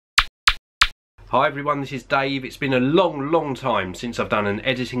Hi everyone, this is Dave. It's been a long time since I've done an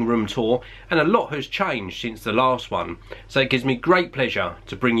editing room tour, and a lot has changed since the last one. So it gives me great pleasure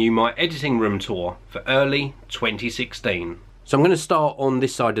to bring you my editing room tour for early 2016. So I'm going to start on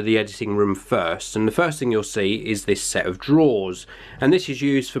this side of the editing room first, and the first thing you'll see is this set of drawers, and this is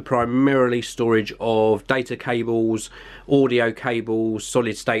used for primarily storage of data cables, audio cables,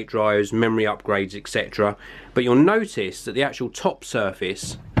 solid state drives, memory upgrades, etc. But you'll notice that the actual top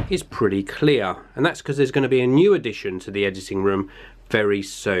surface is pretty clear, and that's because there's going to be a new addition to the editing room very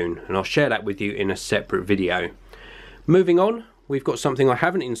soon, and I'll share that with you in a separate video. Moving on, we've got something I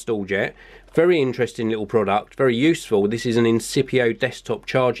haven't installed yet. Very interesting little product, very useful. This is an Incipio desktop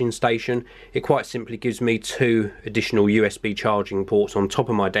charging station. It quite simply gives me 2 additional USB charging ports on top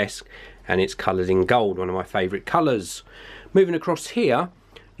of my desk, and it's coloured in gold, one of my favourite colours. Moving across here,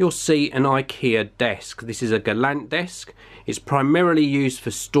 you'll see an IKEA desk. This is a Galant desk. It's primarily used for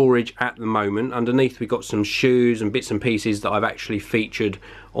storage at the moment. Underneath we've got some shoes and bits and pieces that I've actually featured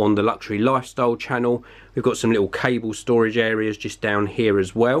on the Luxury Lifestyle channel. We've got some little cable storage areas just down here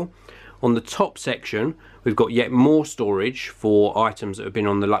as well. On the top section we've got yet more storage for items that have been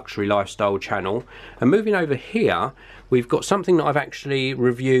on the Luxury Lifestyle channel. And moving over here, we've got something that I've actually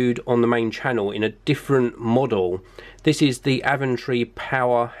reviewed on the main channel in a different model. This is the Avantree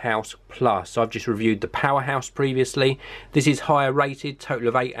Powerhouse Plus. I've just reviewed the Powerhouse previously. This is higher rated, total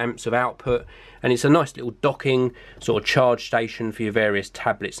of 8 amps of output, and it's a nice little docking sort of charge station for your various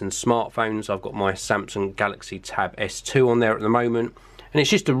tablets and smartphones. I've got my Samsung Galaxy Tab S2 on there at the moment, and it's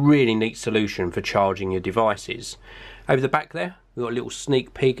just a really neat solution for charging your devices. Over the back there, we've got a little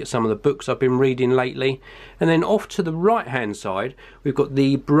sneak peek at some of the books I've been reading lately. And then off to the right hand side, we've got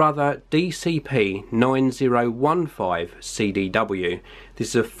the Brother DCP 9015 CDW. This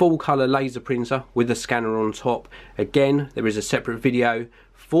is a full colour laser printer with a scanner on top. Again, there is a separate video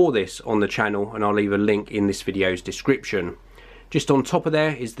for this on the channel, and I'll leave a link in this video's description. Just on top of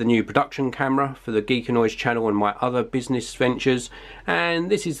there is the new production camera for the Geek channel and my other business ventures, and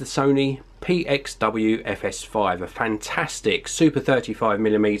this is the Sony PXW FS5, a fantastic Super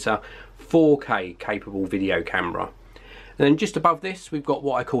 35mm 4K capable video camera. And then just above this we've got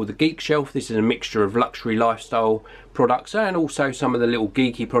what I call the Geek shelf. This is a mixture of luxury lifestyle products and also some of the little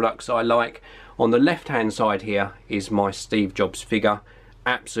geeky products I like. On the left hand side here is my Steve Jobs figure.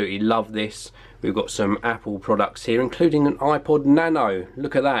 Absolutely love this. We've got some Apple products here, including an iPod Nano.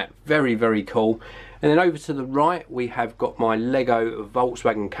 Look at that, very cool. And then over to the right we have got my Lego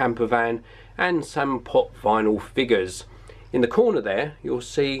Volkswagen camper van and some pop vinyl figures. In the corner there you'll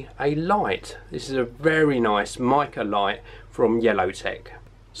see a light. This is a very nice mica light from Yellowtech.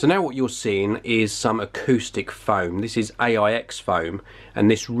 So now what you're seeing is some acoustic foam. This is AIX foam,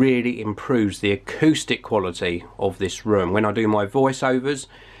 and this really improves the acoustic quality of this room. When I do my voiceovers,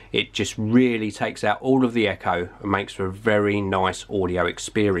 it just really takes out all of the echo and makes for a very nice audio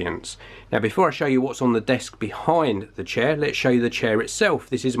experience. Now before I show you what's on the desk behind the chair, let's show you the chair itself.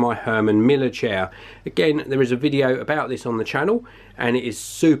 This is my Herman Miller chair. Again, there is a video about this on the channel, and it is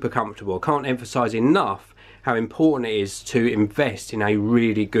super comfortable. I can't emphasize enough how important it is to invest in a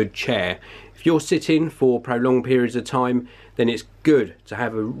really good chair. If you're sitting for prolonged periods of time, then it's good to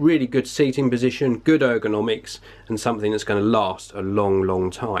have a really good seating position, good ergonomics, and something that's going to last a long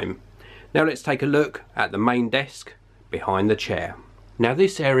time. Now let's take a look at the main desk behind the chair. Now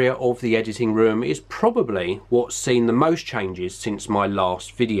this area of the editing room is probably what's seen the most changes since my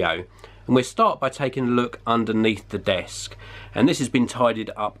last video. And we'll start by taking a look underneath the desk, and this has been tidied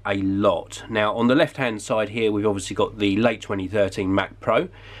up a lot. Now on the left hand side here we've obviously got the late 2013 Mac Pro.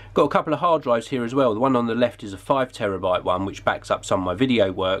 Got a couple of hard drives here as well. The one on the left is a 5TB one which backs up some of my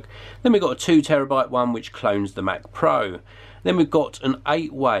video work. Then we've got a 2TB one which clones the Mac Pro. Then we've got an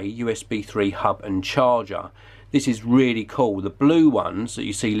 8-way USB 3 hub and charger. This is really cool. The blue ones that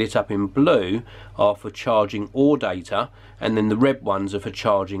you see lit up in blue are for charging or data, and then the red ones are for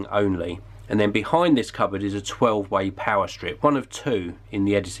charging only. And then behind this cupboard is a 12-way power strip, one of 2 in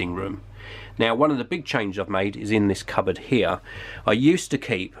the editing room. Now one of the big changes I've made is in this cupboard here. I used to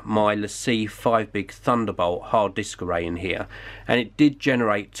keep my Lacie 5-big Thunderbolt hard disk array in here, and it did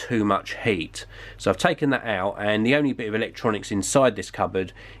generate too much heat. So I've taken that out, and the only bit of electronics inside this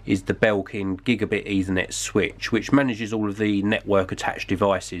cupboard is the Belkin Gigabit Ethernet switch, which manages all of the network attached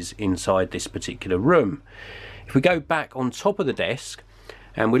devices inside this particular room. If we go back on top of the desk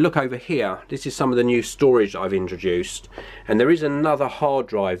and we look over here, this is some of the new storage I've introduced, and there is another hard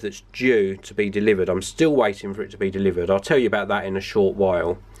drive that's due to be delivered. I'm still waiting for it to be delivered. I'll tell you about that in a short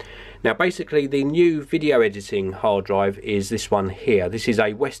while. Now basically the new video editing hard drive is this one here. This is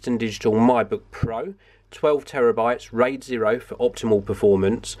a Western Digital MyBook Pro 12 terabytes, RAID 0 for optimal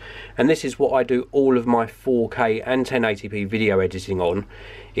performance, and this is what I do all of my 4K and 1080p video editing on.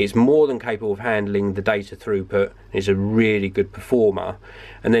 It's more than capable of handling the data throughput. It's a really good performer.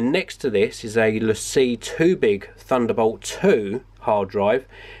 And then next to this is a Lacie 2 big Thunderbolt 2 hard drive,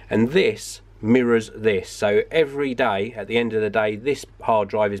 and this mirrors this. So every day at the end of the day, this hard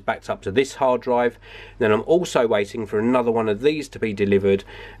drive is backed up to this hard drive. Then I'm also waiting for another one of these to be delivered,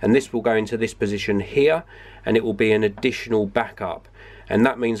 and this will go into this position here, and it will be an additional backup. And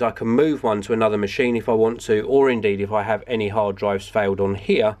that means I can move one to another machine if I want to, or indeed if I have any hard drives failed on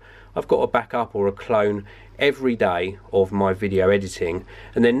here, I've got a backup or a clone every day of my video editing.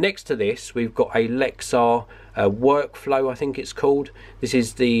 And then next to this we've got a Lexar Workflow, I think it's called. This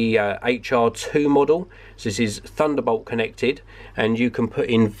is the HR2 model. So this is Thunderbolt connected, and you can put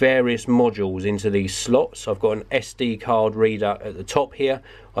in various modules into these slots. I've got an SD card reader at the top here.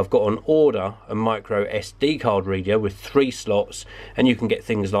 I've got on order a micro SD card reader with 3 slots, and you can get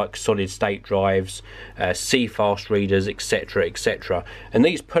things like solid state drives, CFast readers, etc, etc. And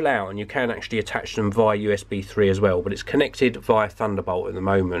these pull out, and you can actually attach them via USB 3 as well, but it's connected via Thunderbolt at the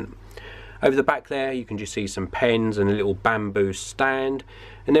moment. Over the back there you can just see some pens and a little bamboo stand,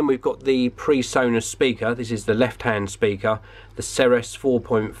 and then we've got the PreSonus speaker. This is the left hand speaker, the Ceres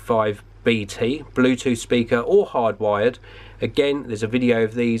 4.5 BT Bluetooth speaker or hardwired. Again, there's a video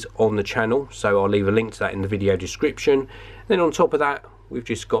of these on the channel, so I'll leave a link to that in the video description. Then on top of that we've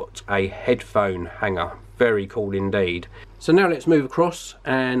just got a headphone hanger. Very cool indeed. So now let's move across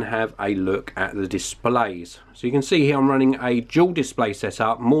and have a look at the displays. So you can see here I'm running a dual display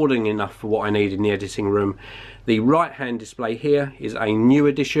setup, more than enough for what I need in the editing room. The right hand display here is a new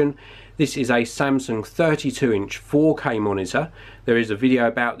addition. This is a Samsung 32-inch 4K monitor. There is a video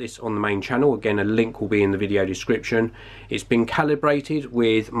about this on the main channel. Again, a link will be in the video description. It's been calibrated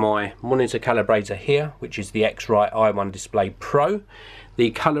with my monitor calibrator here, which is the X-Rite i1 Display Pro. The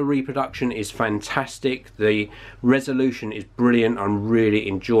colour reproduction is fantastic. The resolution is brilliant. I'm really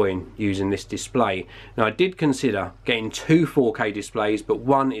enjoying using this display. Now, I did consider getting 2 4K displays, but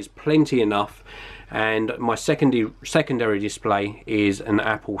one is plenty enough. And my secondary display is an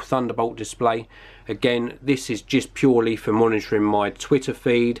Apple Thunderbolt display. Again, this is just purely for monitoring my Twitter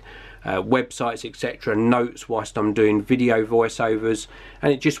feed, websites, etc, notes whilst I'm doing video voiceovers,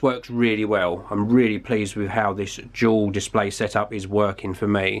 and it just works really well. I'm really pleased with how this dual display setup is working for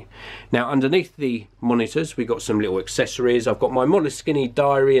me. Now, underneath the monitors we've got some little accessories. I've got my Moleskine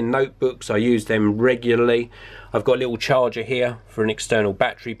diary and notebooks. I use them regularly. I've got a little charger here for an external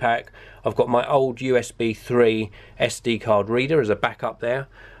battery pack. I've got my old USB 3 SD card reader as a backup there.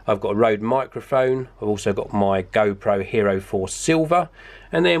 I've got a Rode microphone. I've also got my GoPro Hero 4 Silver.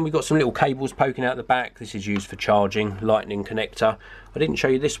 And then we've got some little cables poking out the back. This is used for charging, lightning connector. I didn't show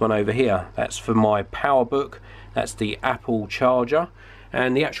you this one over here. That's for my PowerBook. That's the Apple charger.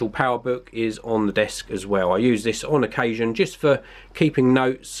 And the actual PowerBook is on the desk as well. I use this on occasion just for keeping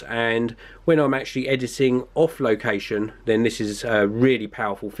notes, and when I'm actually editing off location, then this is a really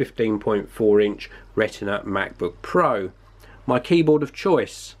powerful 15.4 inch Retina MacBook Pro. My keyboard of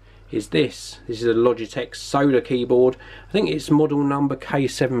choice is this. This is a Logitech Solar keyboard. I think it's model number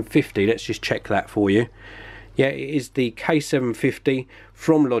K750. Let's just check that for you. Yeah, it is the K750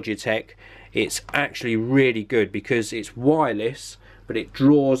 from Logitech. It's actually really good because it's wireless, but it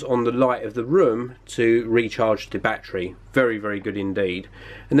draws on the light of the room to recharge the battery. Very, very good indeed.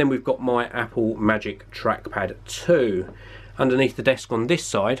 And then we've got my Apple Magic Trackpad 2. Underneath the desk on this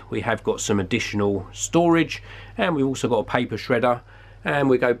side we have got some additional storage, and we've also got a paper shredder. And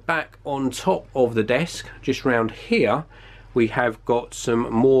we go back on top of the desk, just round here, we have got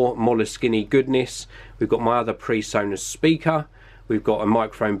some more Moleskine goodness. We've got my other PreSonus speaker. We've got a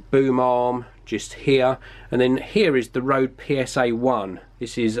microphone boom arm just here, and then here is the Rode PSA1.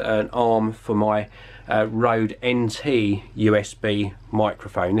 This is an arm for my Rode NT USB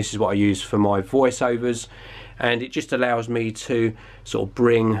microphone. This is what I use for my voiceovers, and it just allows me to sort of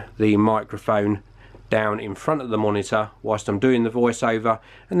bring the microphone down in front of the monitor whilst I'm doing the voiceover,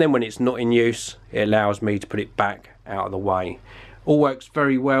 and then when it's not in use it allows me to put it back out of the way. All works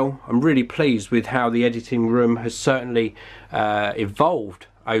very well. I'm really pleased with how the editing room has certainly evolved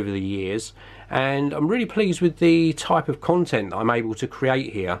over the years, and I'm really pleased with the type of content that I'm able to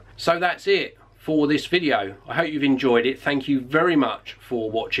create here. So that's it for this video. I hope you've enjoyed it. Thank you very much for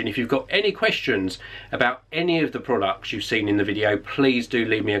watching. If you've got any questions about any of the products you've seen in the video, please do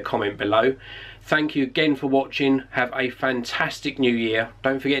leave me a comment below. Thank you again for watching. Have a fantastic new year.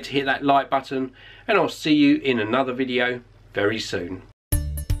 Don't forget to hit that like button, and I'll see you in another video very soon.